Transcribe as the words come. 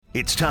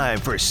It's time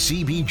for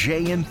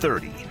CBJ in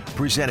 30,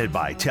 presented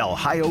by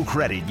Telhio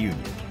Credit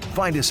Union.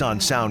 Find us on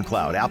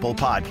SoundCloud, Apple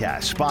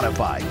Podcasts,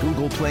 Spotify,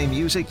 Google Play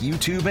Music,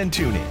 YouTube, and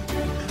TuneIn.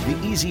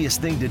 The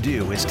easiest thing to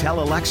do is tell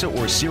Alexa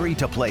or Siri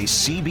to play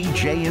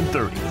CBJ in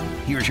 30.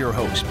 Here's your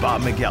host,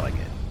 Bob McElligott.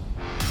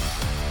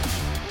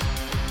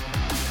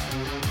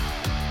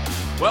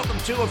 Welcome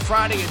to a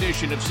Friday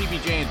edition of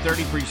CBJ in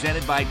 30,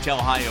 presented by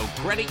Telhio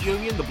Credit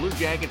Union. The Blue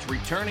Jackets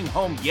returning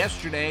home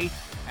yesterday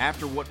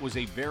after what was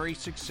a very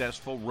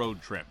successful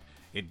road trip.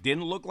 It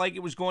didn't look like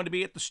it was going to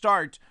be at the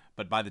start,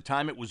 but by the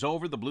time it was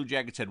over, the Blue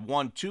Jackets had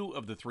won 2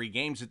 of the 3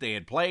 games that they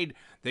had played.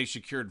 They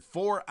secured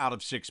 4 out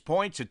of 6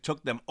 points. It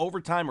took them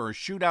overtime or a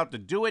shootout to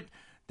do it.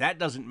 That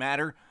doesn't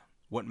matter.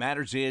 What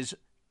matters is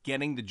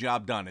getting the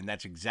job done, and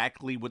that's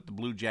exactly what the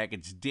Blue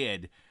Jackets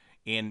did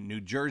in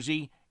New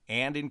Jersey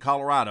and in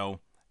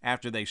Colorado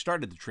after they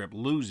started the trip,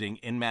 losing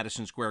in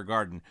Madison Square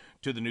Garden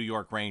to the New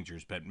York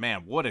Rangers. But,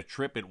 man, what a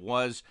trip it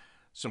was.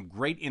 Some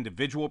great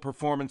individual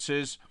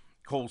performances.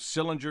 Cole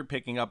Sillinger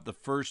picking up the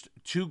first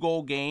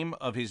 2-goal game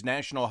of his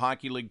National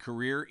Hockey League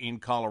career in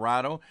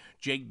Colorado.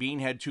 Jake Bean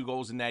had 2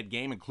 goals in that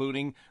game,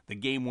 including the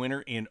game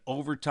winner in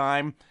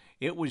overtime.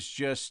 It was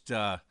just,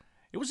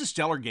 it was a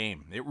stellar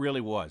game. It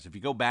really was. If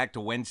you go back to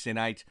Wednesday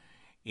night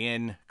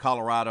in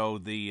Colorado,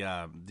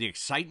 the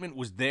excitement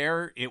was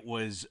there. It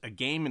was a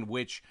game in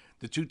which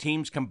the two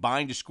teams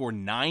combined to score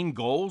 9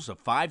 goals, a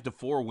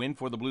 5-4 win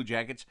for the Blue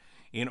Jackets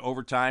in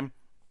overtime.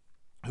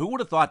 Who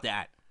would have thought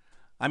that?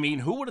 I mean,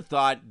 who would have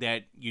thought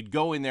that you'd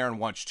go in there and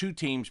watch two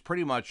teams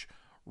pretty much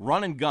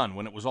run and gun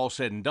when it was all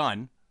said and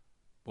done?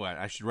 Boy,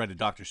 I should read a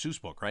Dr.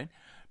 Seuss book, right?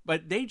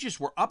 But they just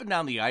were up and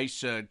down the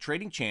ice,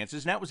 trading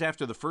chances, and that was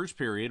after the first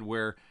period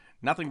where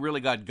nothing really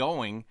got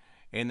going,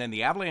 and then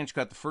the Avalanche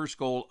got the first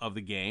goal of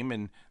the game,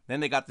 and then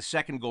they got the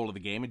second goal of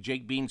the game, and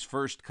Jake Bean's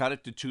first cut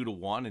it to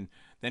 2-1, and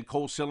then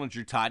Cole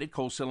Sillinger tied it.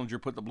 Cole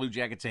Sillinger put the Blue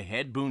Jackets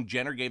ahead. Boone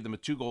Jenner gave them a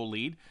 2-goal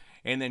lead,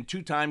 and then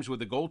 2 times with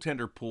the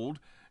goaltender pulled,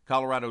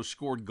 Colorado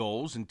scored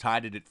goals and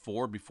tied it at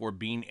 4 before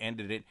Bean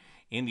ended it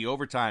in the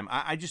overtime.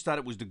 I just thought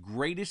it was the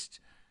greatest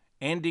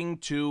ending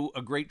to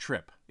a great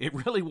trip. It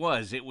really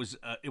was. It was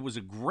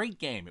a great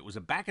game. It was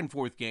a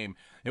back-and-forth game.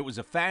 It was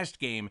a fast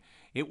game.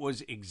 It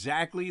was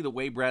exactly the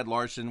way Brad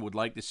Larson would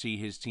like to see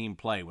his team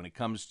play when it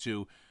comes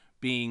to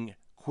being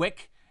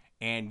quick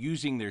and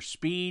using their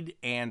speed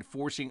and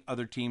forcing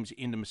other teams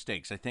into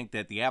mistakes. I think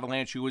that the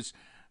Avalanche,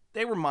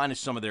 they were minus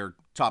some of their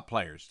top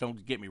players.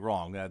 Don't get me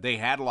wrong. They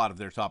had a lot of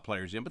their top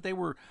players in, but they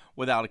were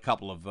without a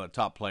couple of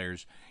top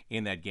players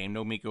in that game.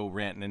 No Mikko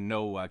Rantanen and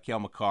no Cale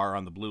Makar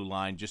on the blue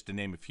line, just to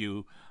name a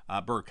few.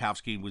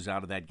 Burakovsky was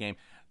out of that game.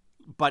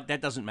 But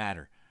that doesn't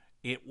matter.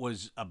 It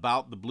was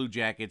about the Blue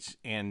Jackets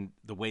and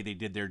the way they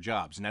did their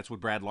jobs. And that's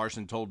what Brad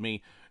Larson told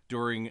me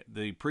during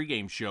the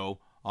pregame show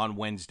on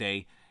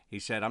Wednesday. He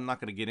said, I'm not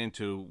going to get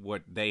into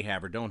what they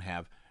have or don't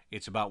have.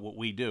 It's about what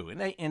we do.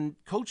 And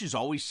coaches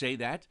always say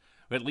that.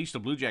 At least the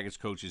Blue Jackets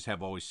coaches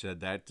have always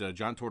said that.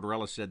 John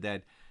Tortorella said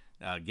that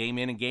game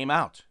in and game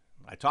out.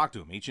 I talked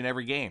to him each and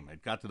every game.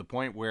 It got to the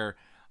point where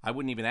I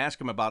wouldn't even ask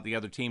him about the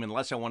other team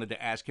unless I wanted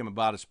to ask him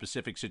about a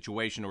specific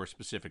situation or a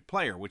specific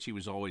player, which he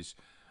was always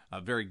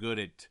very good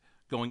at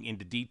going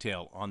into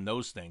detail on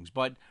those things.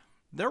 But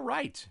they're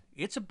right.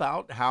 It's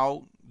about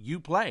how you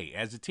play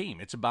as a team.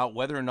 It's about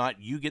whether or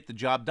not you get the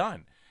job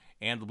done.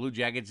 And the Blue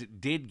Jackets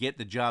did get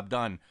the job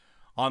done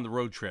on the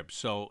road trip.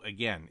 So,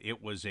 again,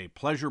 it was a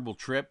pleasurable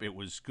trip. It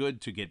was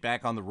good to get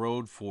back on the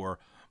road for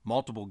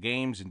multiple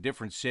games in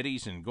different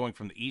cities and going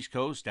from the East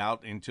Coast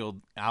out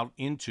into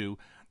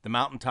the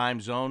Mountain Time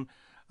Zone.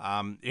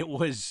 It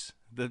was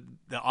the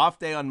off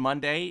day on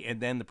Monday and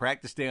then the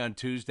practice day on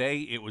Tuesday.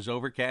 It was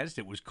overcast.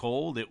 It was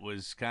cold. It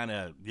was kind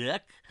of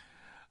yuck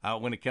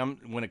when it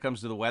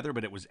comes to the weather,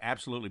 but it was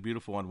absolutely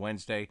beautiful on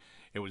Wednesday.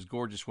 It was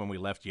gorgeous when we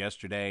left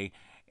yesterday,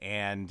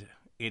 and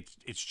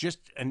it's just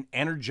an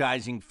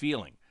energizing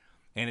feeling.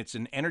 And it's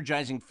an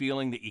energizing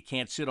feeling that you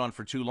can't sit on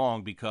for too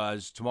long,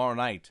 because tomorrow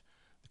night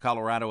the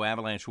Colorado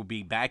Avalanche will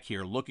be back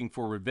here looking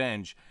for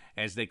revenge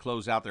as they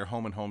close out their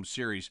home-and-home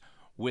series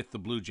with the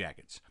Blue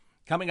Jackets.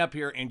 Coming up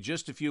here in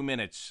just a few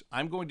minutes,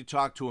 I'm going to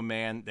talk to a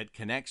man that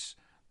connects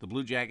the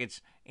Blue Jackets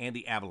and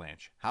the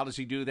Avalanche. How does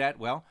he do that?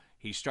 Well,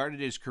 he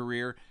started his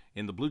career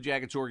in the Blue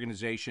Jackets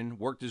organization,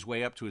 worked his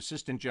way up to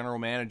assistant general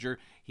manager.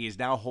 He is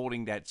now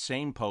holding that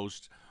same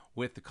post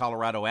with the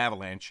Colorado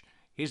Avalanche.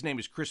 His name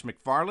is Chris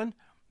MacFarland.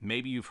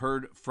 Maybe you've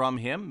heard from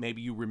him.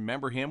 Maybe you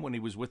remember him when he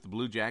was with the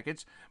Blue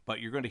Jackets. But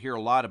you're going to hear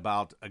a lot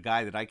about a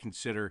guy that I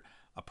consider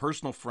a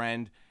personal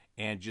friend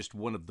and just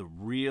one of the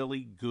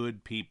really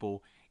good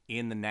people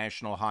in the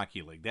National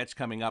Hockey League. That's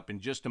coming up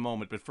in just a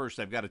moment. But first,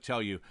 I've got to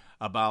tell you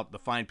about the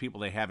fine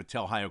people they have at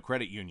Telhio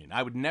Credit Union.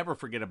 I would never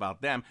forget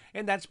about them,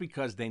 and that's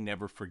because they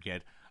never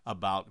forget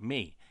about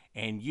me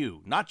and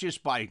you, not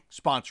just by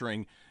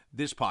sponsoring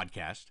this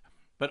podcast,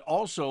 but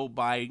also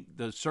by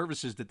the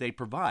services that they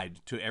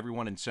provide to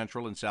everyone in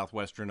central and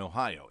southwestern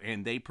Ohio.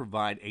 And they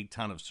provide a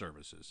ton of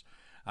services.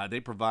 They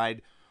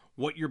provide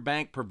what your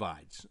bank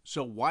provides.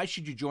 So why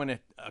should you join a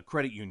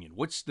credit union?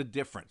 What's the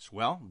difference?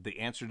 Well, the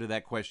answer to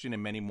that question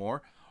and many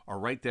more are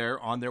right there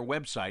on their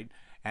website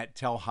at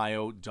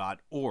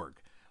telhio.org.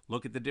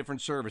 Look at the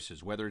different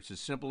services, whether it's as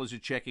simple as a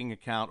checking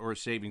account or a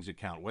savings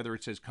account, whether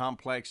it's as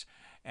complex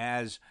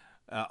as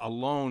a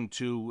loan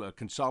to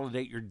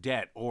consolidate your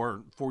debt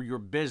or for your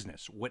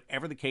business.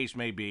 Whatever the case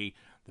may be,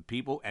 the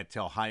people at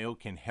Telhio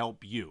can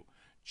help you.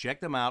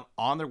 Check them out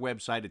on their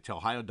website at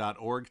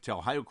telhio.org.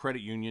 Telhio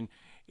Credit Union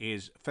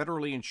is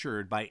federally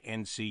insured by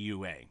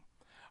NCUA.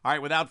 All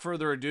right, without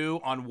further ado,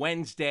 on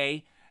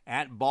Wednesday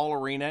at Ball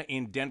Arena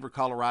in Denver,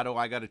 Colorado,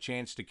 I got a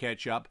chance to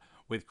catch up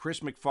with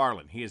Chris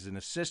McFarland. He is an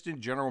assistant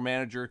general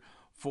manager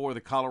for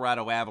the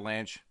Colorado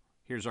Avalanche.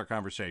 Here's our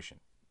conversation.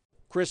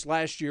 Chris,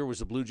 last year was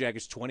the Blue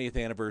Jackets' 20th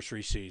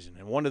anniversary season,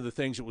 and one of the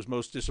things that was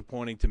most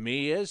disappointing to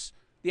me is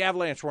the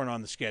Avalanche weren't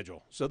on the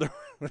schedule. So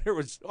there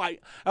was, I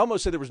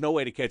almost said there was no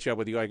way to catch up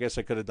with you. I guess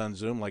I could have done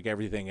Zoom like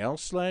everything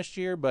else last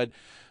year, but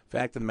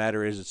fact of the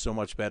matter is it's so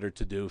much better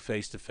to do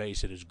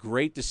face-to-face. It is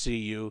great to see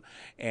you.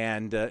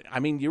 And,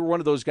 you're one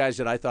of those guys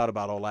that I thought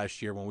about all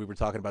last year when we were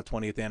talking about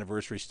 20th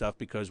anniversary stuff,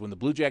 because when the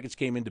Blue Jackets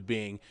came into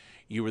being,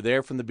 you were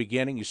there from the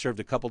beginning. You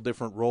served a couple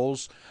different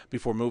roles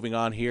before moving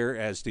on here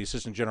as the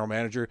assistant general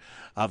manager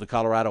of the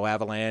Colorado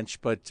Avalanche.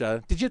 But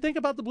did you think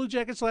about the Blue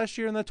Jackets last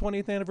year in that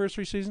 20th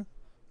anniversary season?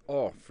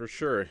 Oh, for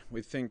sure.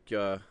 We think,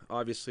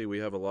 obviously, we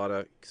have a lot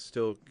of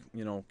still,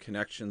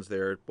 connections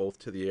there, both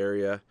to the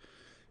area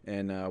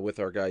and with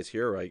our guys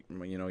here, right?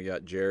 You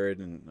got Jared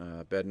and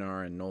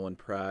Bednar and Nolan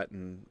Pratt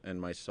and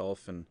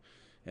myself, and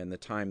the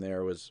time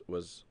there was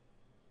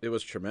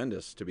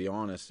tremendous, to be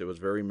honest. It was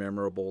very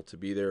memorable to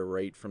be there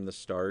right from the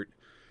start.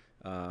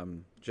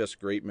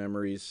 Just great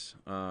memories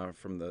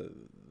from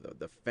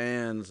the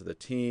fans, the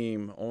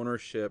team,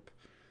 ownership.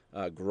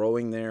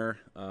 Growing there,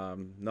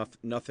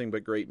 nothing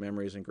but great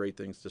memories and great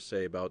things to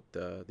say about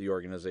the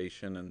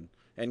organization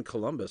and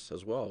Columbus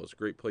as well. It was a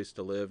great place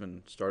to live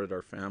and started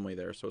our family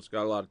there, so it's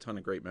got a ton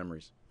of great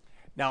memories.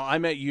 Now, I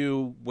met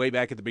you way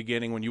back at the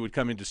beginning when you would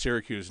come into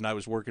Syracuse, and I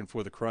was working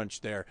for the Crunch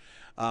there.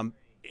 And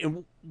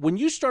when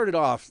you started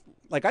off,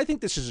 I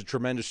think this is a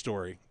tremendous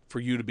story for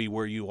you to be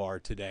where you are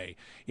today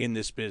in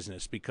this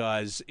business,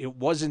 because it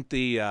wasn't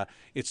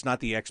it's not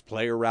the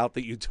ex-player route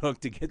that you took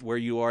to get where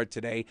you are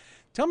today.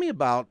 Tell me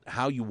about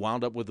how you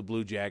wound up with the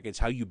Blue Jackets,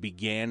 how you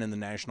began in the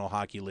National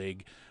Hockey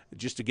League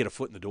just to get a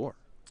foot in the door.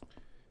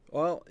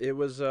 Well, it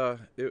was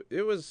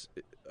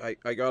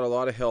I got a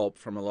lot of help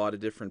from a lot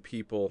of different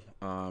people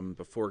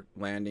before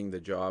landing the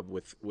job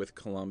with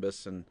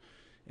Columbus and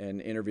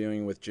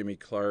interviewing with Jimmy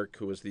Clark,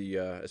 who was the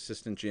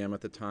assistant GM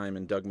at the time,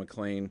 and Doug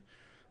McLean.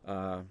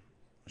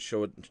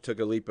 Took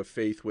a leap of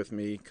faith with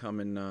me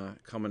coming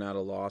out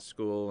of law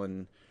school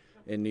and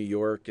in New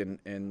York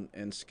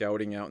and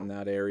scouting out in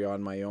that area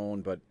on my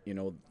own. But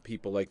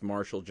people like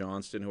Marshall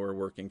Johnston, who are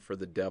working for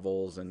the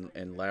Devils,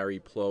 and Larry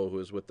Plow, who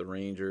is with the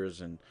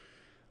Rangers, and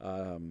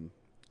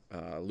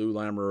Lou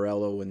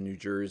Lamoriello in New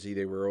Jersey.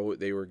 They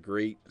were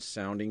great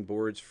sounding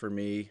boards for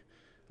me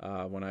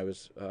when I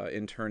was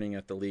interning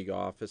at the league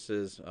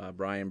offices.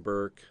 Brian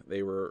Burke,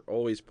 they were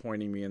always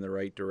pointing me in the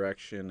right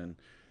direction and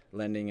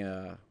lending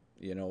a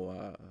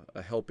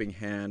helping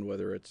hand,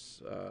 whether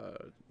it's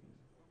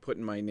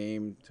putting my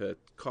name to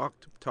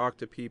talk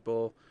to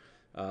people.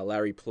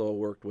 Larry Plow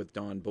worked with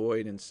Don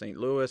Boyd in St.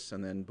 Louis,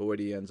 and then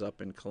Boydie ends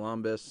up in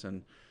Columbus,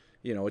 and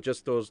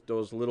just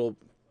those little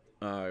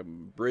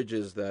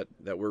bridges that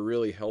were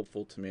really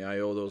helpful to me. I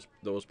owe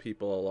those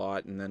people a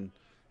lot, and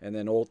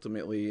then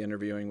ultimately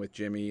interviewing with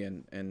Jimmy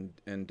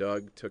and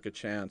Doug took a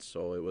chance,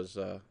 so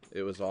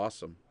it was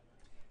awesome.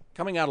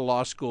 Coming out of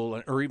law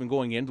school, or even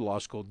going into law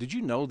school, did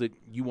you know that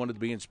you wanted to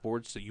be in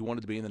sports, that you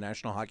wanted to be in the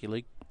National Hockey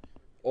League?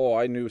 Oh,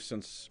 I knew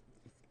since,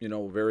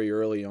 very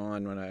early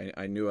on when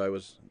I knew I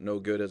was no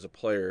good as a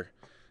player,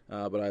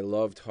 but I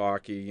loved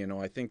hockey.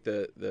 I think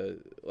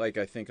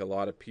I think a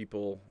lot of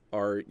people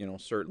are,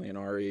 certainly in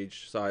our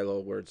age silo,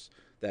 where it's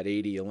that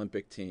 80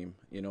 Olympic team.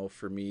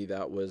 For me,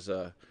 that was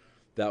a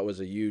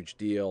huge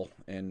deal,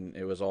 and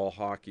it was all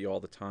hockey all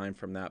the time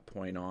from that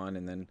point on.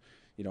 And then,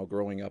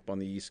 growing up on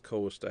the East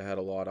Coast, I had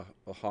a lot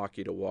of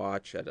hockey to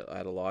watch at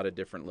a lot of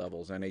different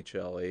levels,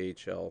 NHL,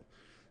 AHL,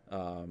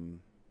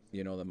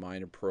 the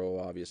minor pro,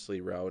 obviously,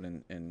 route,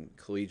 and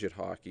collegiate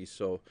hockey.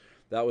 So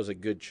that was a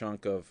good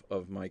chunk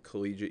of my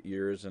collegiate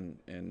years, and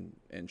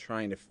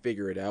trying to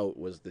figure it out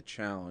was the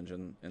challenge.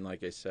 And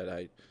like I said,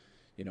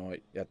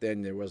 at the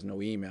end there was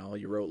no email.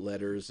 You wrote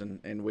letters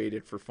and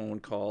waited for phone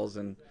calls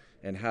and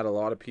had a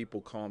lot of people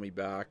call me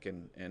back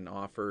and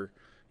offer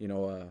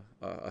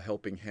a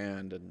helping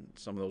hand, and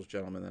some of those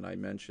gentlemen that I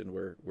mentioned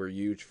were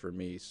huge for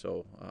me,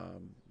 so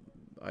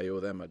I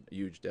owe them a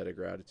huge debt of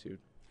gratitude.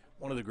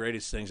 One of the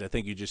greatest things I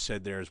think you just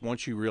said there is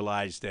once you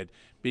realized that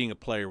being a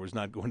player was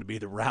not going to be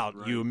the route,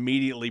 you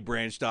immediately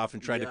branched off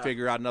and tried to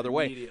figure out another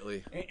way.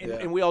 Immediately.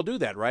 And we all do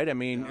that, right? I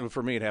mean,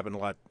 for me, it happened a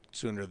lot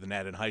sooner than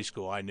that in high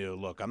school. I knew,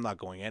 look, I'm not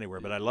going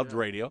anywhere, but I loved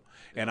radio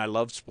and I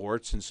loved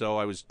sports, and so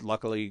I was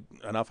luckily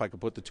enough I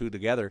could put the two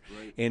together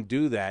and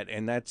do that.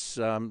 And that's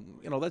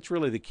that's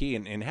really the key.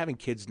 And having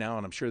kids now,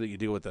 and I'm sure that you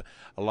deal with a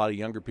lot of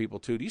younger people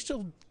too. Do you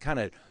still kind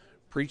of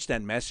preach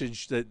that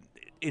message that?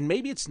 And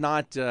maybe it's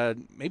not,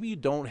 maybe you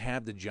don't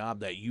have the job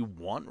that you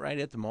want right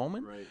at the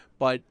moment,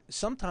 but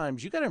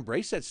sometimes you got to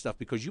embrace that stuff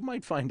because you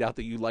might find out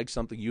that you like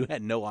something you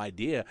had no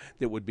idea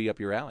that would be up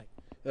your alley.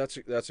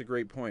 That's a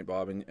great point,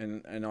 Bob.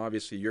 And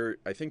obviously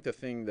I think the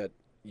thing that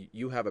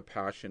you have a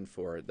passion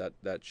for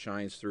that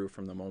shines through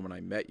from the moment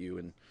I met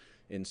you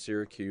in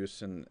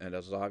Syracuse and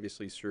has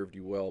obviously served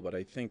you well. But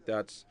I think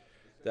that's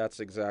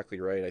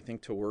exactly right. I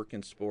think to work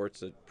in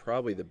sports,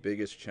 probably the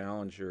biggest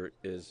challenge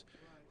is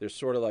there's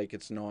sort of like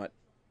it's not,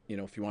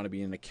 if you want to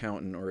be an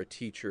accountant or a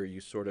teacher, you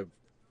sort of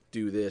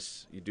do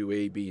this, you do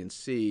A, B, and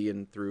C,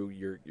 and through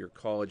your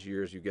college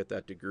years you get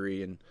that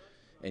degree and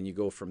you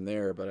go from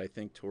there. But I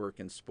think to work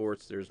in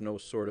sports, there's no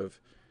sort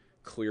of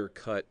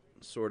clear-cut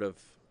sort of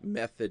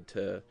method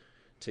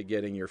to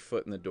getting your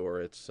foot in the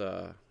door.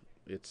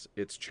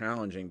 It's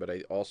challenging, but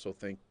I also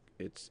think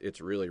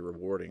it's really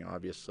rewarding,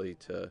 obviously,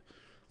 to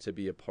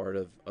be a part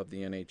of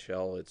the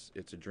NHL.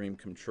 It's a dream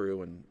come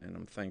true, and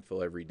I'm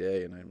thankful every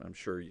day, and I'm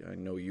sure I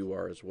know you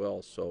are as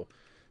well. So,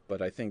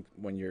 but I think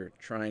when you're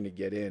trying to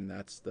get in,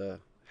 that's the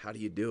how do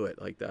you do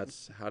it? Like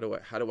that's how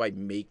do I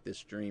make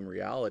this dream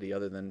reality?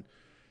 Other than,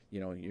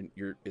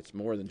 you're it's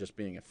more than just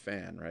being a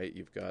fan, right?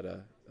 You've got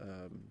to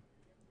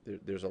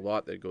there's a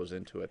lot that goes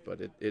into it,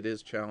 but it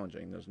is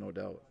challenging. There's no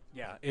doubt.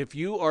 Yeah, if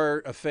you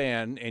are a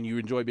fan and you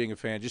enjoy being a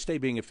fan, just stay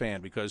being a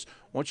fan because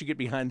once you get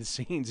behind the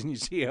scenes and you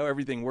see how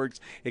everything works,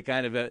 it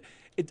kind of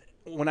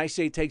when I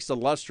say takes the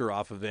luster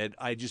off of it,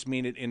 I just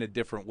mean it in a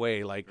different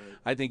way. Like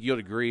I think you'll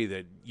agree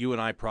that you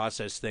and I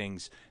process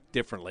things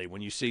differently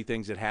when you see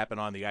things that happen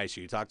on the ice.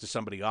 You talk to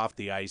somebody off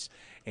the ice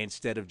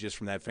instead of just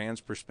from that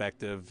fan's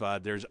perspective.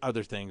 There's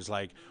other things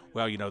like,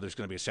 well, there's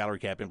going to be a salary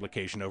cap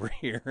implication over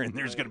here, and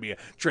there's going to be a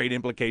trade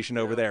implication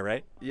over there,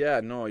 right?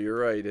 Yeah, no, you're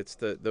right. It's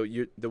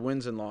the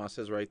wins and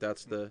losses, right?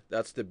 That's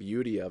the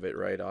beauty of it,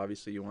 right?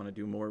 Obviously, you want to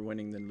do more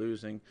winning than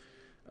losing,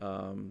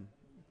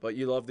 but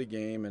you love the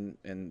game,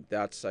 and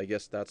that's I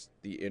guess that's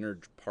the inner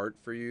part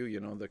for you.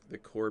 The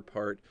core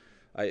part.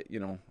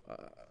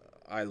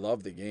 I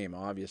love the game,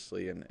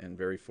 obviously, and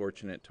very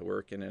fortunate to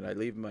work in it. I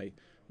leave my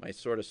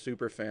sort of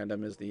super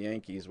fandom is the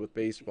Yankees with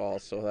baseball,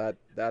 so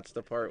that's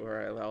the part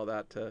where I allow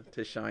that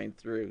to shine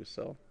through.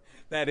 So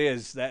that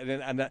is that,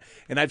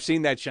 and I've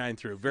seen that shine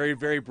through very,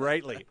 very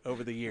brightly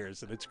over the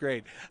years, and it's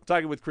great. I'm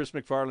talking with Chris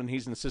MacFarland.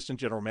 He's an assistant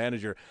general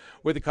manager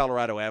with the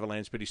Colorado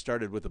Avalanche, but he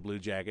started with the Blue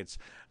Jackets.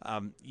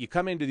 You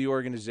come into the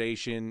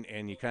organization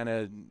and you kind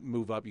of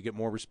move up. You get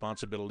more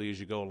responsibility as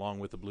you go along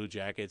with the Blue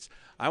Jackets.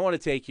 I want to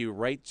take you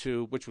right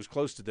to, which was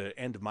close to the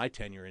end of my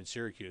tenure in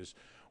Syracuse,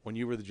 when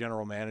you were the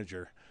general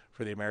manager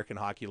for the American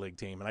Hockey League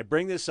team. And I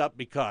bring this up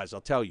because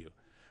I'll tell you,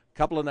 a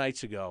couple of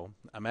nights ago,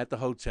 I'm at the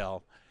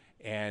hotel,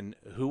 and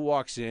who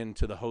walks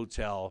into the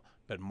hotel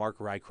but Mark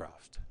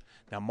Rycroft?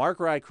 Now, Mark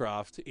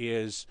Rycroft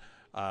is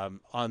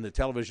on the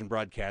television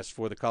broadcast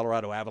for the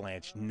Colorado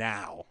Avalanche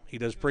now. He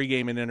does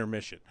pregame and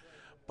intermission.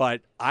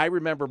 But I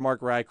remember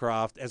Mark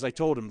Rycroft, as I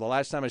told him, the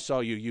last time I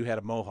saw you, you had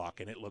a mohawk,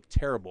 and it looked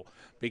terrible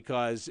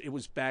because it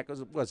was back,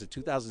 was it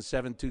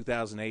 2007,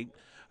 2008,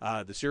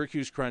 the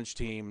Syracuse Crunch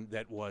team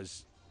that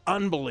was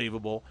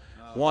unbelievable.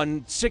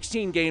 Won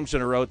 16 games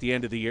in a row at the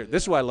end of the year.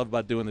 This is what I love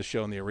about doing the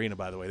show in the arena,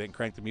 by the way. They can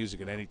crank the music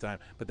at any time,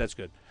 but that's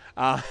good.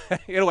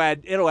 It'll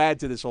add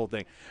to this whole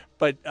thing.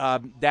 But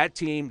that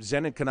team,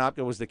 Zenon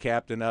Konopka was the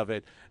captain of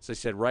it. As I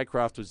said,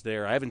 Rycroft was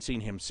there. I haven't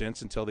seen him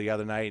since until the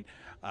other night.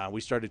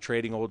 We started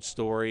trading old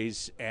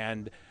stories.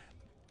 And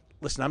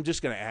listen, I'm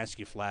just going to ask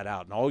you flat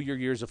out, in all your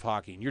years of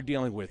hockey, and you're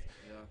dealing with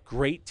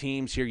great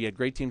teams here. You had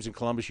great teams in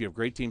Columbus. You have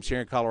great teams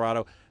here in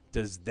Colorado.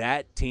 Does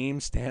that team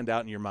stand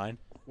out in your mind?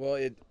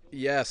 Well,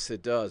 yes,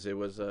 it does. It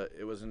was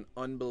an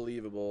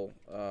unbelievable,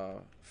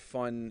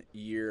 fun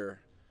year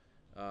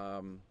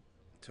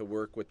to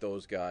work with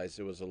those guys.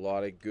 There was a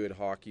lot of good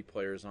hockey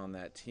players on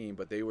that team,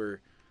 but they were,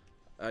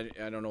 I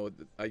don't know,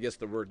 I guess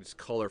the word is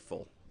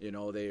colorful.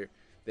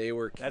 They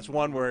were. That's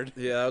one word.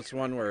 Yeah, that's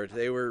one word.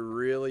 They were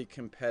really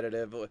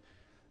competitive,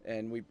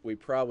 and we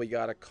probably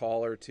got a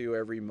call or two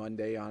every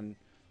Monday on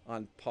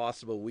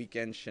possible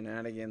weekend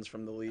shenanigans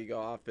from the league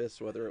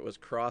office, whether it was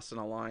crossing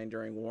a line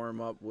during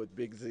warm-up with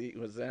Big Z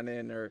was then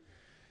in, or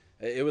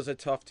it was a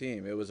tough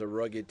team. It was a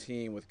rugged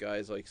team with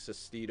guys like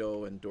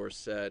Sestito and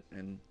Dorsett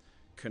and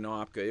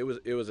Konopka.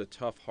 It was a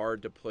tough,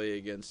 hard to play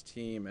against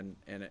team,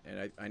 and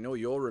I know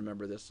you'll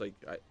remember this.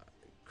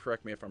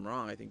 Correct me if I'm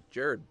wrong. I think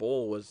Jared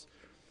Boll was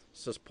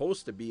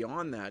supposed to be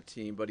on that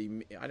team, but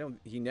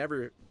he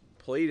never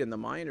played in the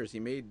minors. He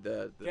made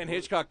the Ken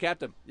Hitchcock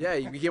kept him. Yeah,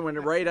 he went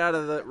right out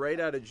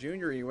of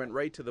junior. He went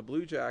right to the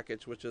Blue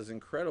Jackets, which is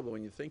incredible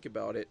when you think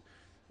about it.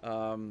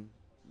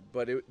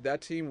 but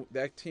that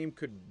team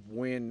could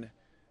win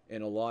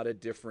in a lot of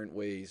different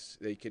ways.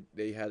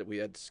 We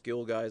had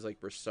skill guys like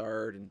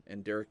Brassard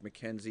and Derek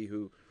McKenzie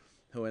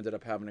who ended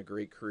up having a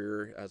great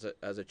career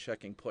as a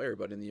checking player.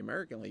 But in the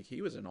American League,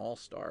 he was an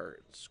all-star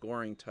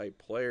scoring type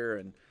player,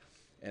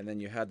 and then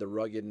you had the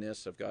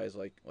ruggedness of guys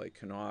like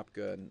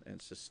Konopka and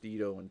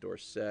Sestito and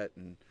Dorsett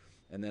and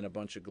then a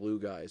bunch of glue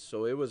guys.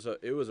 So it was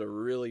a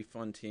really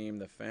fun team.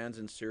 The fans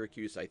in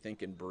Syracuse, I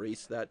think,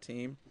 embraced that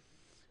team,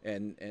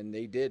 and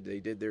they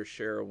did their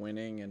share of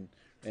winning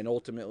and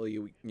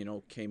ultimately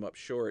came up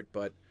short.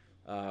 But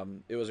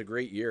it was a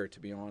great year, to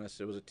be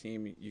honest. It was a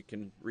team you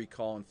can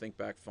recall and think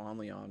back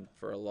fondly on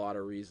for a lot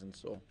of reasons.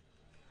 So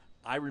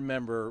I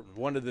remember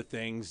one of the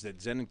things that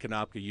Zenon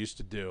Konopka used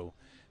to do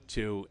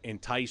to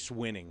entice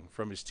winning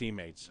from his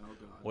teammates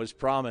was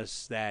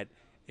promise that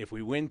if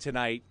we win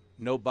tonight,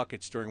 no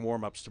buckets during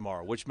warm-ups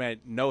tomorrow, which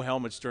meant no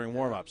helmets during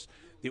warm-ups.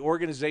 The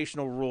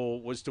organizational rule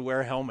was to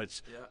wear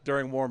helmets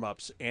during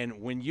warm-ups.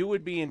 And when you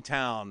would be in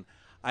town,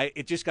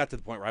 it just got to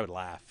the point where I would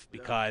laugh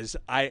because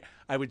I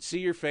would see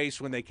your face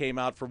when they came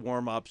out for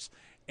warm-ups,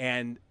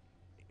 and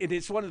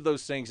it's one of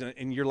those things,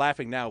 and you're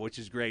laughing now, which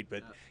is great.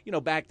 But,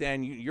 back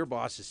then, your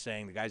boss is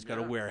saying the guys got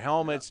to wear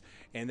helmets,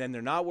 and then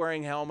they're not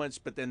wearing helmets,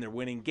 but then they're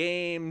winning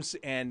games.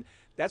 And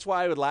that's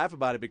why I would laugh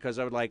about it, because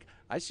I would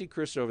I see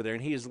Chris over there,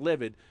 and he is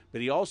livid, but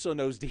he also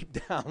knows deep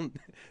down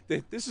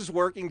that this is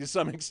working to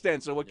some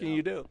extent. So what can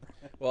you do?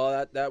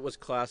 Well, that was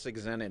classic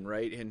Zenon,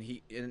 right?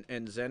 And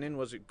and Zenon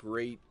was a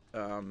great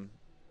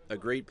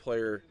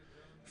player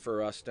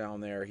for us down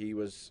there. He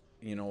was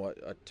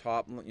a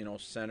top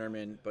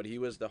centerman, but he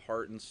was the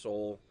heart and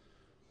soul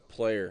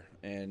player,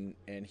 and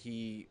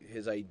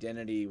his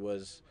identity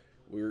was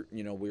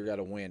we're got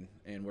to win,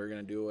 and we're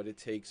going to do what it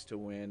takes to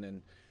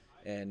win,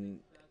 and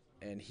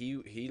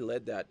he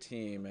led that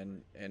team,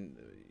 and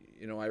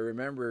I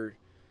remember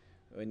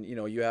when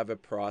you have a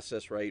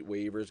process, right?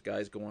 Waivers,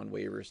 guys go on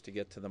waivers to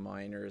get to the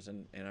minors,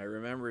 and I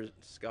remember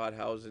Scott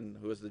Housen,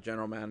 who was the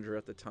general manager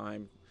at the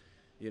time,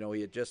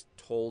 he had just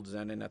told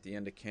Zenon at the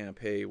end of camp,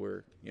 hey,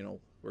 we're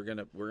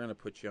gonna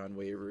put you on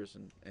waivers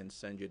and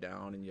send you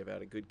down, and you've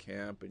had a good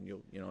camp, and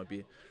you'll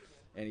be.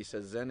 And he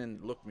says,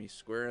 Zenon looked me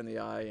square in the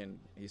eye, and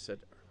he said,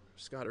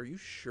 Scott, are you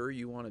sure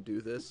you want to do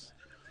this?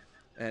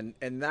 And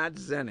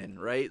that's Zenon,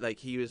 right? Like,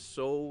 he was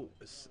so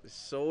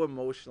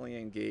emotionally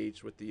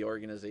engaged with the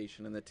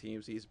organization and the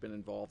teams he's been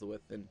involved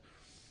with, and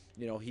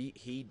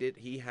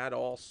he had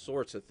all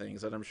sorts of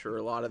things that I'm sure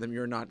a lot of them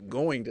you're not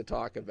going to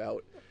talk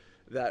about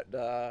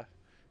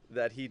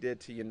that he did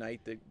to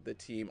unite the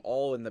team,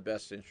 all in the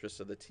best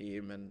interest of the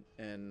team,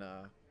 and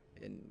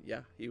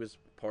he was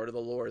part of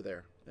the lore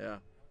there. Yeah.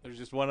 There's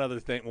just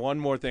one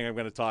more thing I'm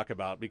going to talk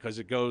about, because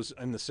it goes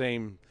in the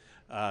same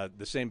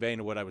vein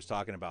of what I was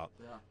talking about.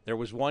 Yeah. There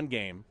was one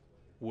game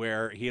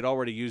where he had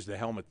already used the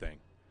helmet thing,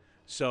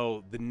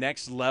 so the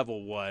next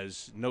level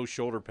was no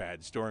shoulder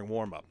pads during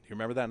warm-up. You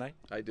remember that night?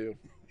 I do.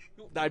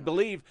 I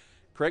believe.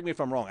 Correct me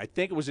if I'm wrong. I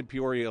think it was in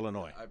Peoria,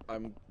 Illinois. I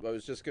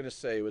was just going to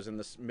say it was in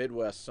the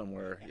Midwest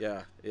somewhere.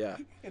 Yeah.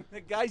 And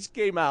the guys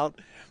came out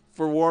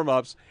for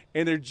warm-ups,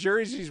 and their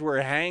jerseys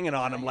were hanging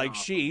on them like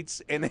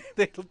sheets, and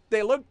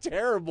they looked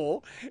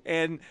terrible.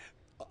 And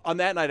on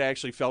that night, I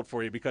actually felt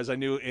for you, because I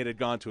knew it had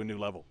gone to a new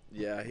level.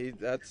 Yeah,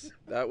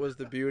 that was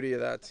the beauty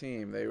of that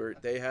team.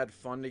 They had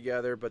fun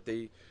together, but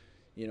they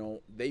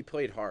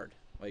played hard.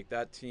 Like,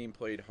 that team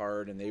played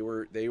hard, and they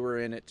were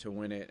in it to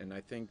win it. And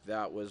I think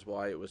that was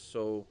why it was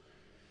so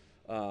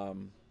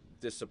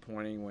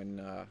disappointing when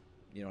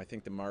I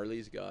think the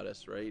Marlies got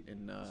us right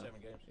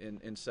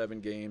in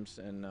 7 games,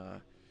 and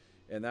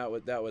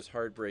that was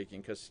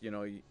heartbreaking, because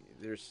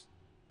there's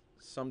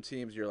some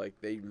teams you're like,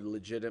 they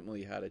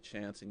legitimately had a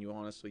chance, and you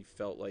honestly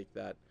felt like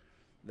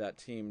that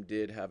team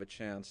did have a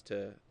chance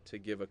to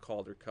give a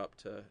Calder Cup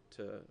to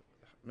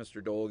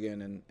Mr.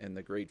 Dolgan and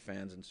the great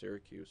fans in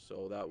Syracuse.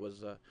 So that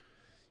was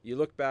you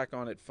look back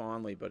on it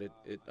fondly, but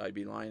I'd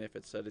be lying if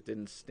it said it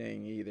didn't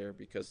sting either,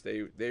 because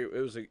it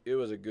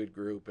was a good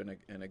group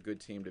and a good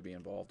team to be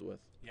involved with.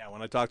 Yeah,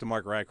 when I talked to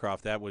Mark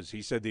Rycroft,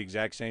 he said the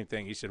exact same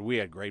thing. He said, we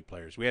had great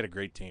players. We had a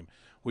great team.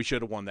 We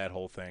should have won that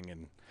whole thing.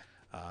 And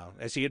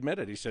as he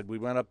admitted, he said, we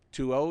went up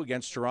 2-0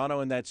 against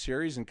Toronto in that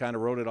series and kind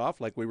of wrote it off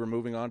like we were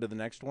moving on to the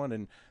next one,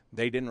 and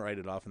they didn't write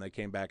it off, and they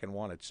came back and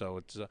won it. So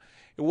it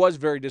was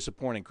very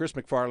disappointing. Chris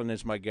McFarland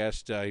is my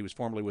guest. He was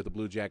formerly with the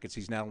Blue Jackets.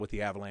 He's now with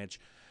the Avalanche.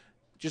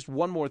 Just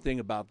one more thing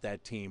about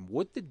that team.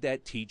 What did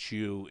that teach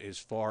you as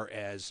far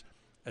as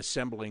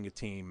assembling a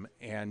team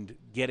and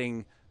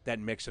getting that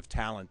mix of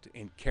talent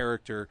and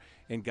character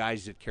and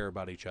guys that care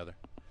about each other?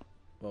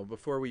 Well,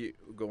 before we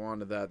go on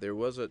to that, there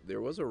was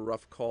a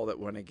rough call that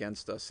went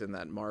against us in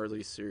that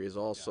Marley series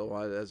also,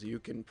 as you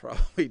can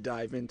probably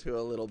dive into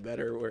a little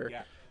better. Where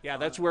yeah,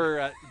 that's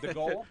where the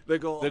goal, the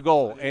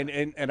goal,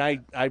 and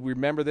I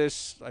remember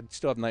this. I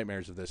still have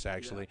nightmares of this,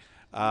 actually.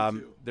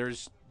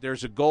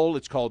 There's a goal.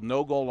 It's called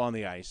no goal on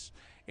the ice,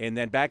 and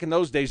then back in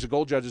those days, the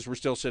goal judges were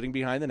still sitting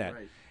behind the net.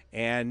 Right.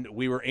 And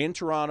we were in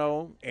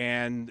Toronto,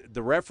 and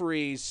the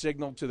referee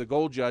signaled to the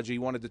goal judge he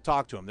wanted to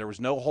talk to him. There was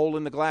no hole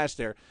in the glass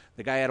there.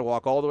 The guy had to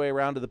walk all the way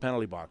around to the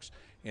penalty box.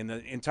 And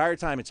the entire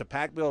time, it's a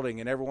packed building,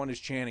 and everyone is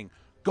chanting,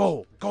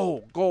 "Goal,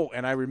 goal, goal."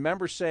 And I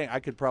remember saying, I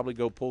could probably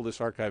go pull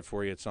this archive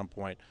for you at some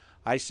point.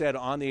 I said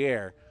on the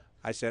air,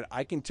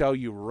 I can tell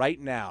you right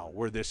now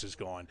where this is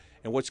going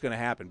and what's going to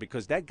happen,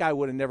 because that guy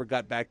would have never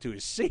got back to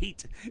his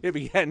seat if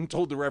he hadn't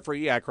told the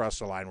referee, yeah, across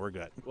the line, we're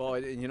good. Well,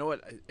 you know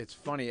what? It's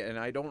funny, and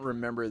I don't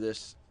remember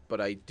this,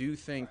 but I do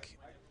think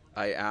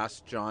I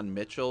asked John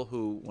Mitchell,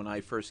 who, when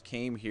I first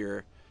came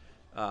here,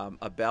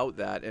 about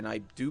that, and I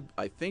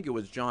think it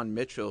was John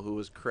Mitchell who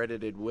was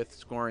credited with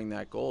scoring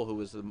that goal, who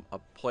was a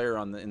player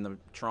in the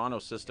Toronto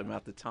system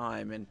at the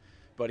time,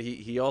 but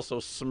he also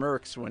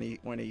smirks when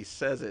he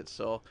says it.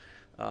 So,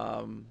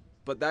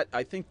 but that,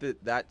 I think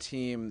that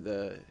team,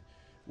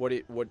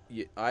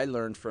 I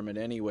learned from it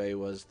anyway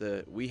was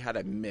we had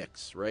a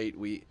mix, right?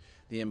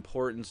 The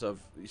importance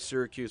of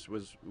Syracuse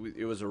was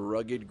a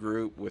rugged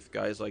group with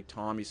guys like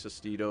Tommy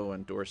Sestito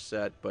and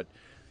Dorsett, but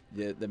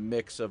the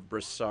mix of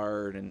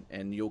Brassard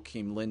and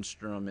Joachim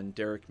Lindstrom and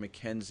Derek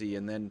McKenzie,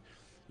 and then,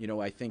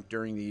 I think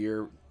during the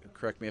year,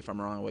 correct me if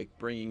I'm wrong, like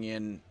bringing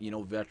in,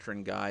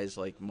 veteran guys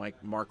like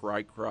Mark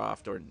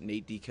Rycroft or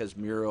Nate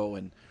DiCasmiro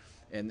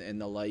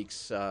and the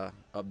likes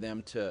of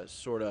them to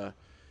sort of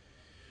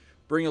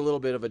bring a little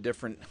bit of a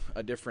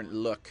different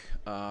look.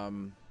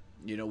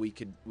 We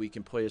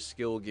can play a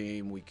skill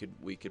game. We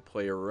could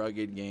play a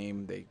rugged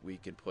game. We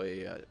could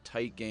play a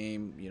tight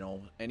game.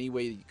 Any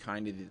way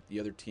kind of the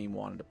other team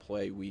wanted to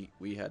play. We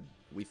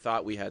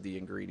thought we had the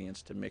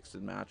ingredients to mix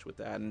and match with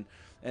that, and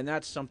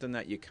that's something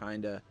that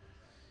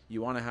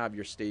you want to have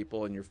your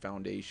staple and your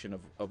foundation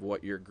of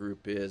what your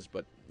group is,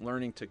 but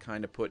learning to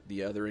kind of put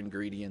the other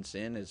ingredients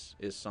in is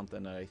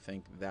something that I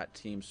think that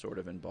team sort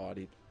of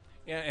embodied.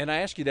 Yeah, and I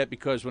ask you that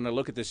because when I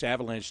look at this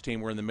Avalanche team,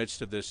 we're in the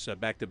midst of this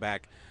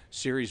back-to-back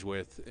series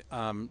with,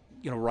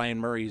 Ryan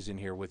Murray is in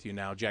here with you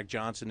now. Jack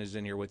Johnson is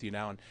in here with you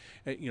now.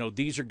 And,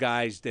 these are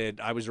guys that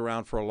I was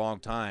around for a long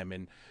time.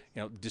 And,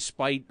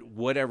 despite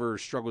whatever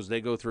struggles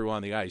they go through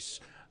on the ice,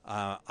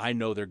 I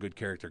know they're good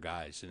character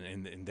guys.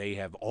 And they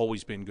have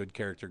always been good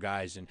character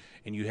guys.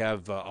 And you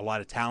have a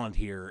lot of talent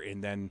here.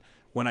 And then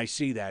when I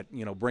see that,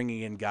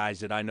 bringing in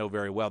guys that I know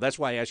very well. That's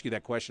why I ask you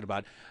that question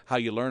about how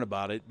you learn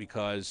about it,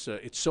 because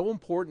it's so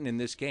important in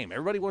this game.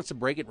 Everybody wants to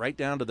break it right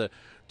down to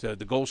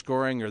the goal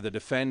scoring or the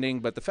defending,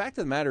 but the fact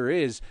of the matter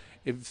is,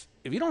 if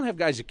you don't have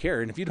guys that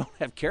care and if you don't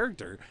have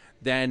character,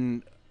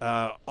 then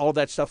all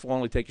that stuff will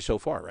only take you so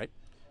far, right?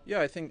 Yeah,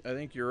 I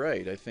think you're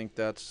right. I think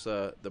that's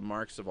the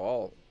marks of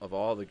all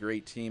the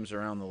great teams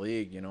around the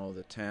league.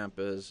 The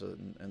Tampas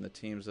and the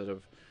teams that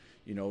have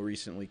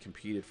recently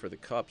competed for the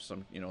Cups.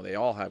 They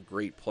all have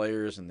great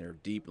players and they're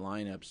deep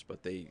lineups, but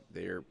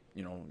they're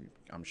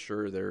I'm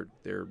sure their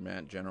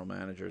general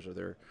managers or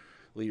their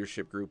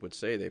leadership group would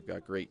say they've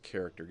got great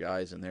character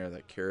guys in there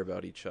that care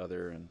about each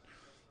other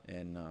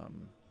and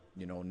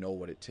know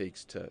what it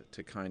takes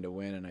to kind of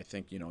win. And I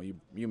think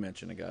you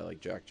mentioned a guy like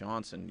Jack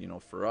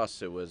Johnson. For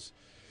us it was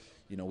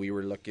we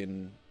were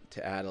looking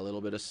to add a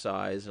little bit of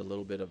size, a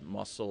little bit of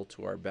muscle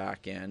to our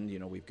back end.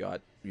 We've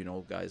got,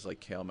 guys like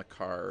Cale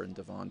Makar and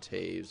Devon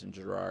Taves and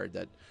Gerard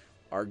that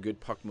are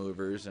good puck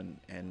movers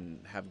and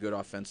have good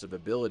offensive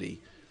ability.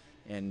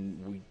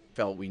 And we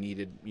felt we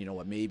needed,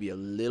 maybe a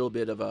little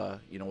bit of a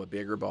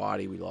bigger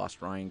body. We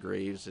lost Ryan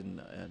Graves and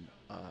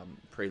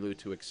prelude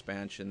to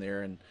expansion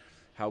there. And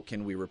how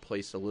can we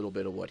replace a little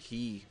bit of what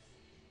he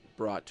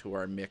brought to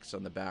our mix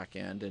on the back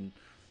end?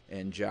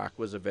 And Jack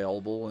was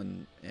available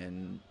and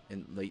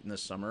late in the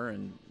summer,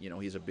 and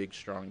he's a big,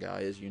 strong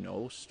guy, as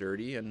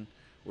sturdy, and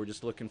we're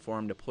just looking for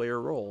him to play a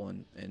role,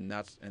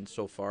 and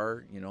so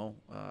far,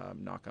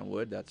 knock on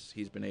wood,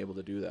 he's been able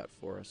to do that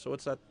for us. So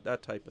it's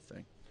that type of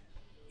thing.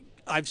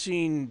 I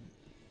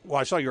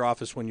saw your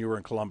office when you were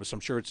in Columbus. I'm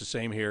sure it's the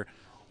same here.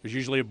 There's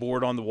usually a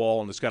board on the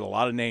wall, and it's got a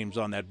lot of names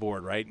on that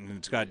board, right? And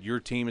it's got your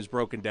team is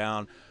broken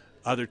down.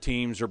 Other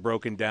teams are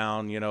broken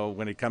down,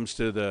 when it comes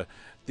to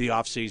the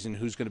off season,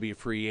 who's going to be a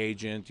free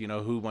agent,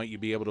 who might you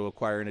be able to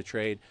acquire in a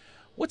trade.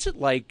 What's it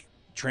like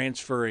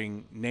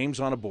transferring names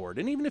on a board?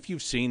 And even if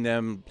you've seen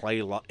them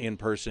play in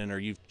person or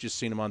you've just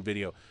seen them on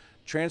video,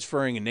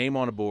 transferring a name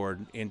on a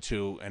board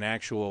into an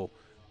actual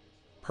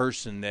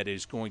person that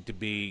is going to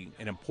be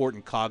an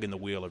important cog in the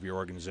wheel of your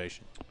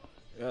organization.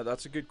 Yeah,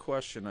 that's a good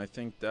question. I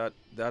think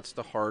that's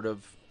the heart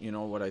of,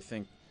 what I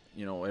think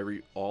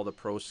all the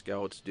pro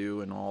scouts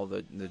do and all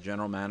the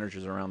general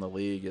managers around the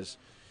league is,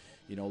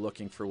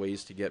 looking for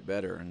ways to get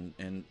better.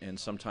 And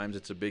sometimes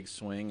it's a big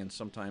swing, and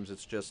sometimes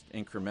it's just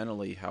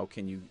incrementally. How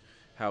can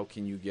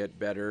you get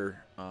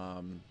better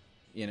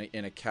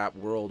in a cap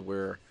world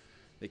where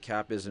the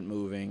cap isn't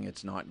moving,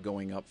 it's not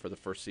going up for the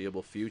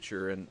foreseeable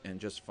future, and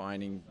just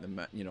finding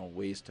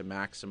ways to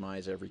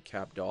maximize every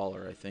cap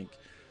dollar. I think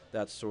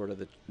that's sort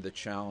of the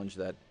challenge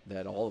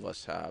that all of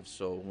us have.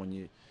 So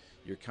when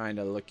you're kind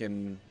of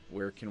looking,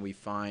 where can we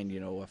find,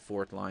 a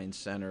fourth line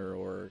center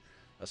or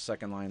a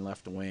second line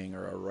left wing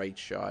or a right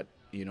shot,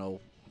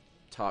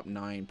 top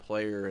 9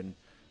 player and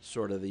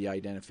sort of the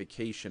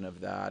identification of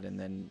that, and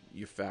then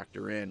you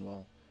factor in,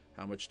 well,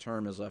 how much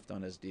term is left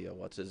on his deal?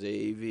 What's his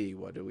AAV?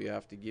 What do we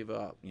have to give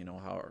up?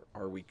 How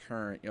are we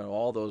current?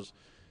 All those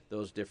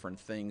different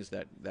things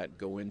that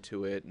go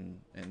into it,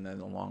 and then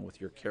along with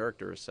your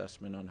character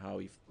assessment on how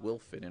he will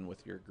fit in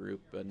with your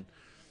group. And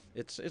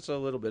it's a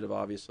little bit of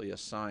obviously a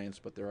science,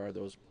 but there are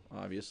those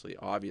obviously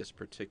obvious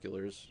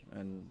particulars,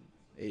 and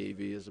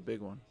AAV is a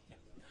big one.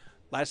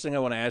 Last thing I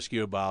want to ask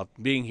you about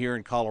being here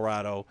in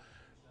Colorado,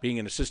 being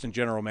an assistant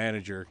general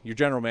manager. Your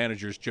general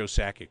manager is Joe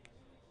Sakic.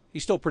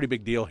 He's still a pretty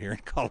big deal here in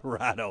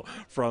Colorado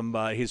from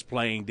his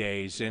playing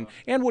days and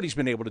what he's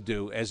been able to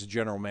do as a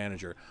general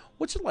manager.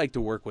 What's it like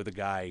to work with a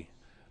guy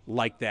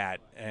like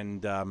that?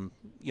 And,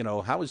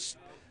 how is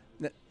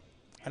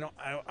 –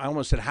 I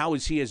almost said how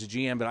is he as a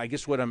GM, but I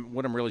guess what I'm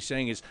really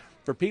saying is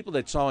for people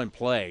that saw him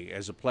play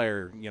as a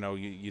player,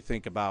 you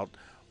think about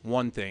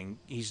one thing.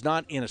 He's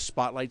not in a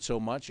spotlight so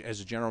much as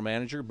a general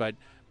manager, but,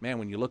 man,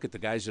 when you look at the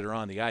guys that are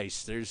on the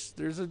ice, there's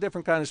a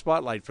different kind of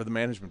spotlight for the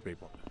management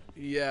people.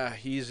 Yeah,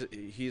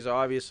 he's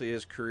obviously,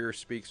 his career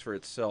speaks for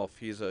itself.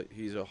 He's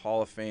a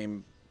Hall of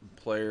Fame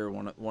player,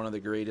 one of the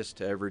greatest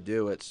to ever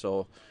do it.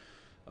 So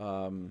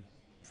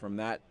from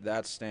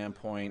that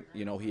standpoint,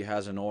 he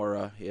has an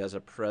aura, he has a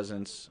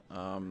presence.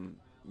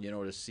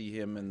 To see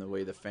him and the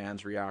way the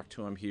fans react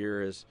to him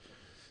here is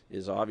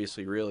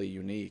obviously really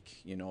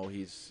unique.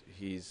 He's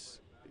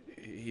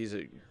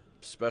a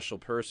special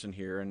person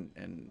here,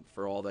 and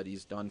for all that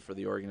he's done for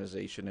the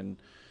organization, in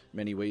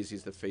many ways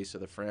he's the face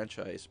of the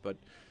franchise. But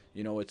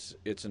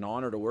it's an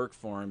honor to work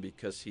for him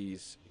because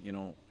he's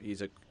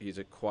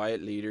a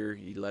quiet leader.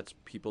 He lets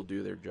people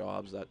do their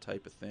jobs, that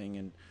type of thing,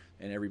 and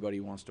everybody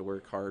wants to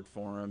work hard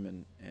for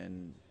him,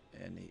 and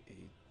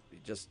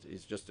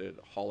he's just a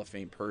Hall of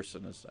Fame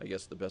person, is I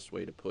guess the best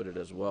way to put it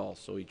as well.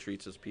 So he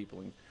treats his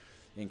people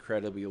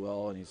incredibly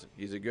well, and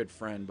he's a good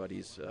friend, but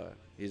he's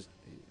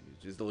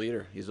the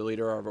leader. He's the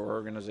leader of our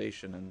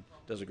organization and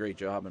does a great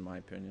job, in my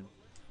opinion.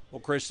 Well,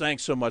 Chris,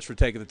 thanks so much for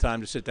taking the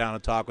time to sit down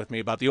and talk with me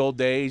about the old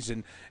days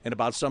and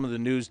about some of the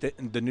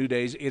new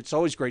days. It's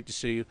always great to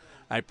see you.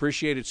 I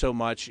appreciate it so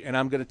much, and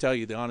I'm going to tell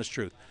you the honest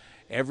truth.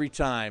 Every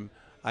time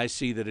I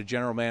see that a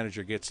general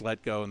manager gets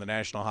let go in the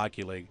National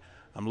Hockey League,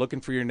 I'm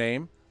looking for your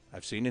name.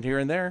 I've seen it here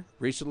and there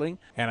recently,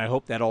 and I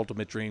hope that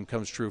ultimate dream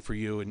comes true for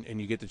you and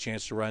you get the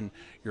chance to run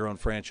your own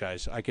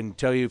franchise. I can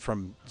tell you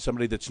from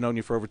somebody that's known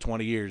you for over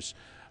 20 years,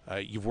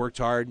 you've worked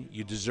hard,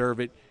 you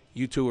deserve it,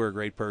 you too are a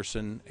great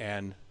person,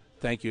 and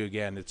thank you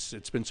again.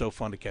 It's been so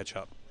fun to catch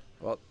up.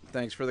 Well,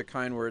 thanks for the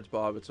kind words,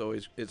 Bob.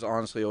 It's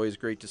honestly always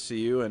great to see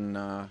you, and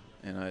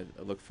I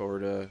look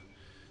forward to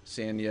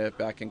seeing you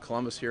back in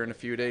Columbus here in a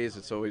few days.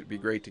 It's always be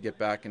great to get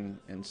back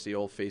and see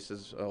old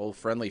faces, old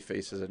friendly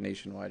faces at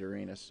Nationwide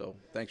Arena. So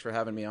thanks for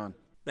having me on.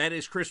 That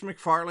is Chris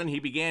MacFarland. He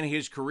began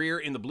his career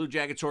in the Blue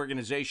Jackets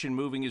organization,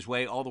 moving his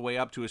way all the way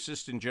up to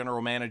assistant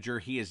general manager.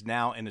 He is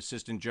now an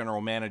assistant general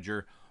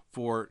manager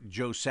for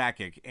Joe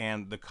Sakic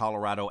and the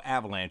Colorado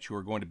Avalanche, who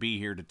are going to be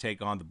here to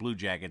take on the Blue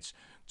Jackets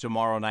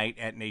tomorrow night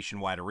at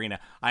Nationwide Arena.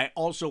 I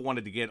also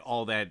wanted to get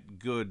all that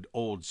good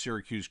old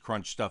Syracuse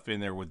Crunch stuff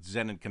in there with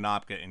Zenon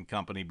Konopka and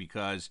company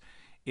because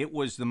it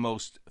was the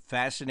most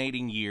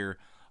fascinating year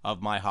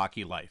of my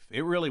hockey life.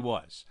 It really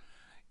was.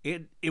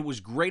 It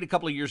was great a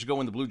couple of years ago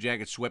when the Blue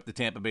Jackets swept the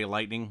Tampa Bay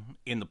Lightning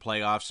in the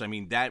playoffs. I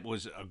mean, that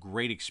was a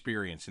great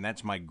experience, and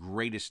that's my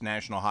greatest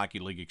National Hockey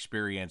League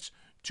experience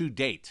to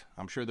date.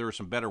 I'm sure there are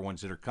some better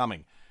ones that are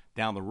coming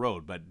down the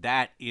road, but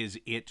that is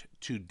it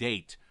to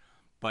date.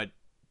 But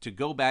to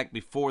go back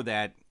before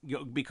that,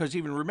 because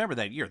even remember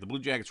that year, the Blue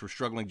Jackets were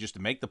struggling just to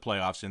make the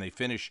playoffs, and they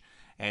finish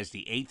as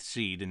the 8th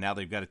seed, and now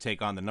they've got to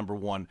take on the number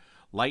 1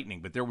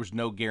 Lightning. But there was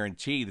no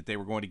guarantee that they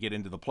were going to get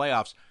into the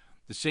playoffs.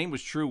 The same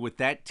was true with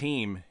that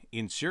team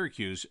in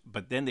Syracuse,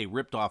 but then they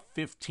ripped off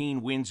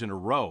 15 wins in a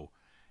row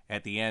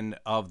at the end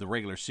of the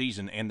regular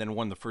season and then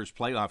won the first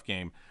playoff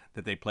game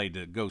that they played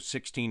to go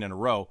 16 in a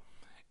row.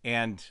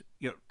 And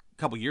a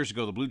couple years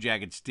ago, the Blue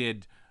Jackets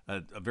did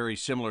a very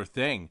similar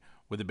thing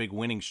with a big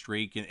winning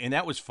streak, and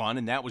that was fun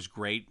and that was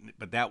great,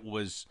 but that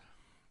was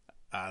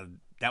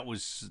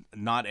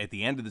not at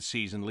the end of the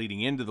season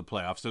leading into the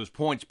playoffs. Those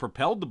points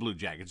propelled the Blue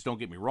Jackets, don't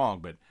get me wrong,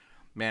 but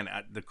man,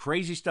 the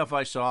crazy stuff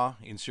I saw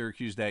in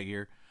Syracuse that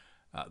year,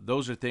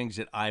 those are things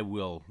that I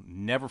will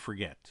never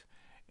forget.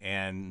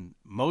 And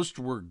most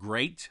were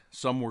great,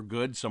 some were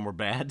good, some were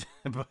bad,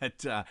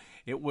 but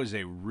it was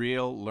a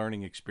real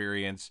learning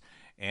experience,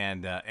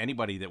 and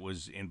anybody that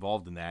was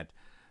involved in that,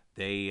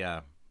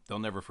 they'll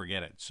never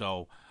forget it.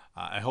 So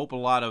I hope a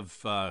lot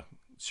of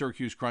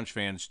Syracuse Crunch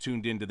fans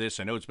tuned into this.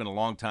 I know it's been a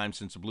long time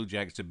since the Blue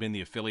Jackets have been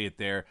the affiliate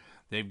there.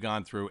 They've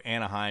gone through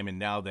Anaheim, and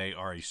now they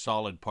are a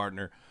solid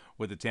partner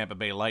with the Tampa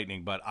Bay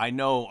Lightning. But I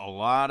know a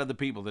lot of the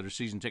people that are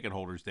season ticket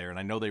holders there, and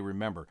I know they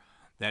remember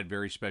that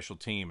very special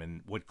team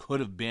and what could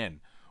have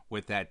been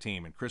with that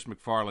team. And Chris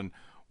MacFarland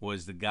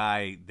was the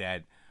guy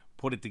that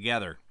put it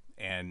together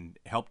and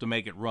helped to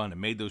make it run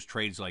and made those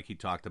trades like he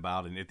talked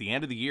about. And at the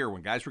end of the year,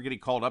 when guys were getting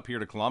called up here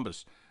to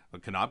Columbus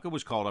Konopka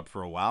was called up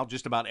for a while.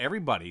 Just about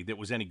everybody that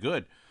was any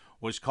good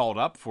was called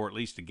up for at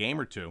least a game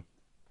or two.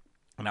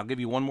 And I'll give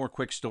you one more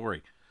quick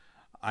story.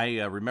 I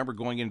remember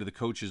going into the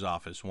coach's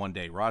office one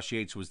day. Ross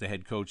Yates was the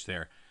head coach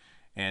there,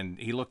 and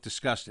he looked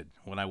disgusted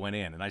when I went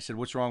in. And I said,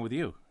 "What's wrong with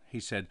you?" He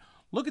said,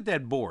 "Look at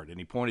that board." And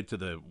he pointed to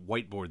the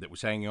whiteboard that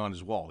was hanging on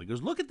his wall. He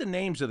goes, "Look at the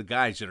names of the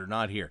guys that are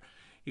not here."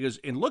 He goes,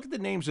 "And look at the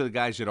names of the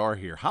guys that are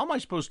here. How am I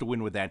supposed to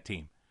win with that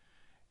team?"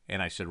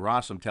 And I said,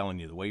 "Ross, I'm telling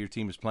you, the way your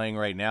team is playing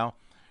right now,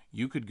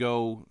 you could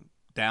go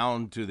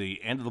down to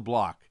the end of the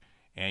block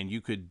and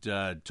you could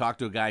talk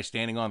to a guy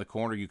standing on the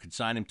corner. You could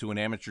sign him to an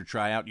amateur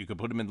tryout. You could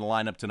put him in the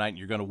lineup tonight, and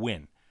you're going to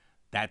win."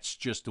 That's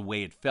just the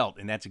way it felt,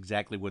 and that's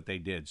exactly what they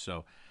did.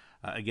 So,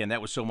 again,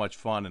 that was so much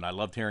fun, and I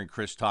loved hearing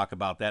Chris talk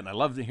about that, and I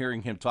loved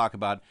hearing him talk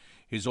about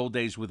his old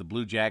days with the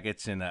Blue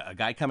Jackets and a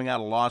guy coming out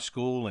of law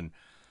school and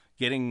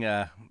getting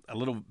a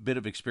little bit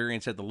of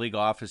experience at the league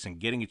office and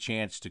getting a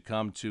chance to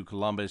come to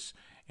Columbus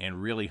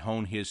and really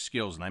hone his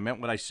skills. And I meant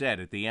what I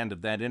said at the end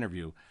of that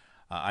interview.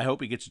 I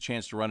hope he gets a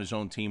chance to run his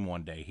own team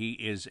one day. He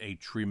is a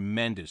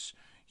tremendous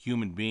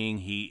human being.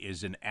 He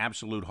is an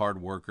absolute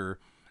hard worker,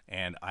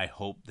 and I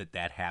hope that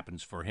that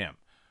happens for him.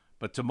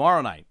 But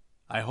tomorrow night,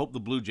 I hope the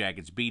Blue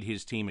Jackets beat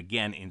his team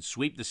again and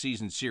sweep the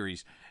season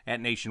series at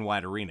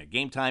Nationwide Arena.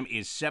 Game time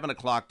is 7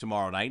 o'clock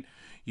tomorrow night.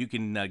 You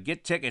can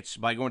get tickets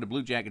by going to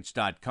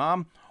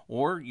BlueJackets.com,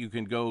 or you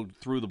can go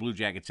through the Blue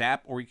Jackets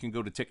app, or you can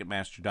go to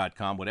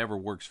Ticketmaster.com, whatever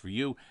works for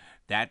you.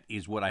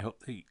 That's what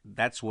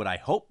I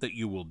hope that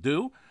you will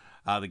do.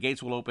 The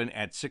gates will open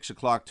at 6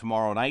 o'clock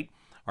tomorrow night.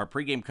 Our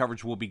pregame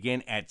coverage will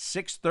begin at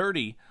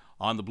 6:30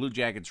 on the Blue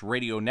Jackets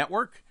radio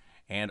network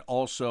and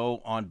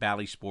also on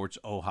Bally Sports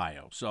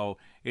Ohio. So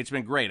it's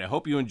been great. I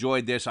hope you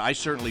enjoyed this. I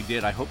certainly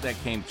did. I hope that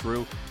came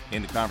through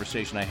in the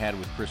conversation I had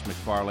with Chris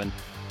McFarland.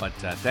 But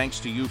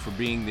thanks to you for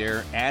being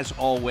there, as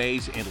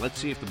always. And let's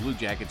see if the Blue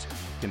Jackets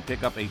can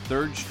pick up a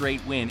third straight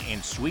win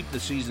and sweep the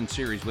season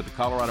series with the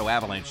Colorado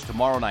Avalanche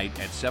tomorrow night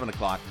at 7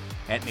 o'clock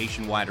at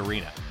Nationwide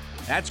Arena.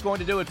 That's going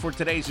to do it for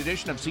today's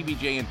edition of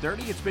CBJ in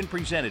 30. It's been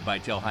presented by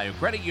Tel Ohio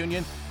Credit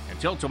Union.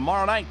 Until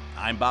tomorrow night,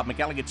 I'm Bob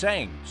McElligott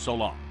saying so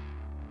long.